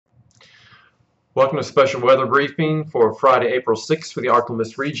Welcome to special weather briefing for Friday, April 6th for the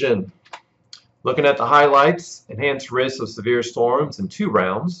Arkansas region. Looking at the highlights, enhanced risk of severe storms in 2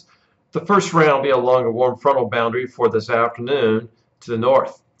 rounds. The first round will be along a warm frontal boundary for this afternoon to the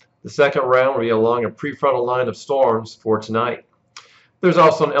north. The second round will be along a prefrontal line of storms for tonight. There's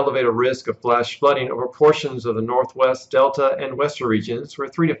also an elevated risk of flash flooding over portions of the northwest, delta, and western regions where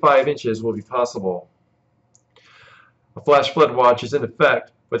 3 to 5 inches will be possible. A flash flood watch is in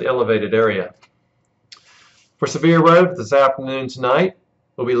effect for the elevated area. For severe weather this afternoon tonight,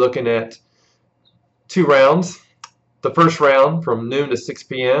 we'll be looking at 2 rounds. The first round from noon to 6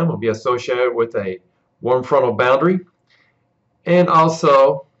 p.m. will be associated with a warm frontal boundary, and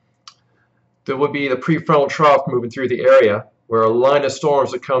also there will be the prefrontal trough moving through the area where a line of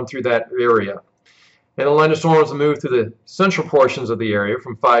storms will come through that area. And the line of storms will move through the central portions of the area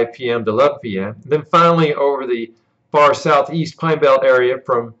from 5 p.m. to 11 p.m. Then finally over the far southeast Pine Belt area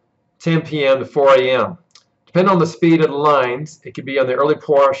from 10 p.m. to 4 a.m. Depending on the speed of the lines, it could be on the early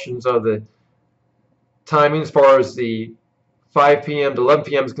portions of the timing as far as the 5 p.m. to 11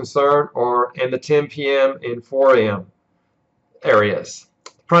 p.m. is concerned, or in the 10 p.m. and 4 a.m. areas.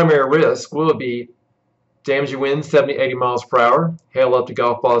 The primary risk will be damaging winds 70-80 miles per hour, hail up to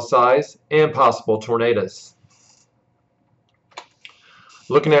golf ball size, and possible tornadoes.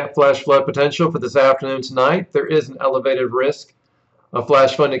 Looking at flash flood potential for this afternoon tonight, there is an elevated risk of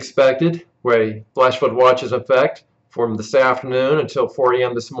flash flood expected, where a flash flood watch is in effect from this afternoon until 4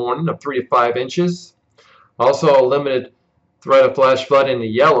 a.m. this morning of 3 to 5 inches. Also a limited threat of flash flood in the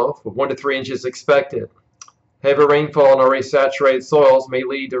yellow with 1 to 3 inches expected. Heavy rainfall on already saturated soils may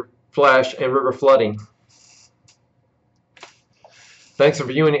lead to flash and river flooding. Thanks for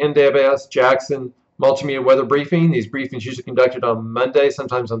viewing the NWS Jackson Multimedia Weather Briefing. These briefings usually conducted on Mondays,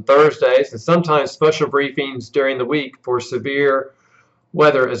 sometimes on Thursdays, and sometimes special briefings during the week for severe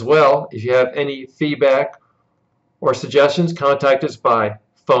weather as well. If you have any feedback or suggestions, contact us by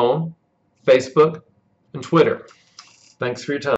phone, Facebook, and Twitter. Thanks for your time.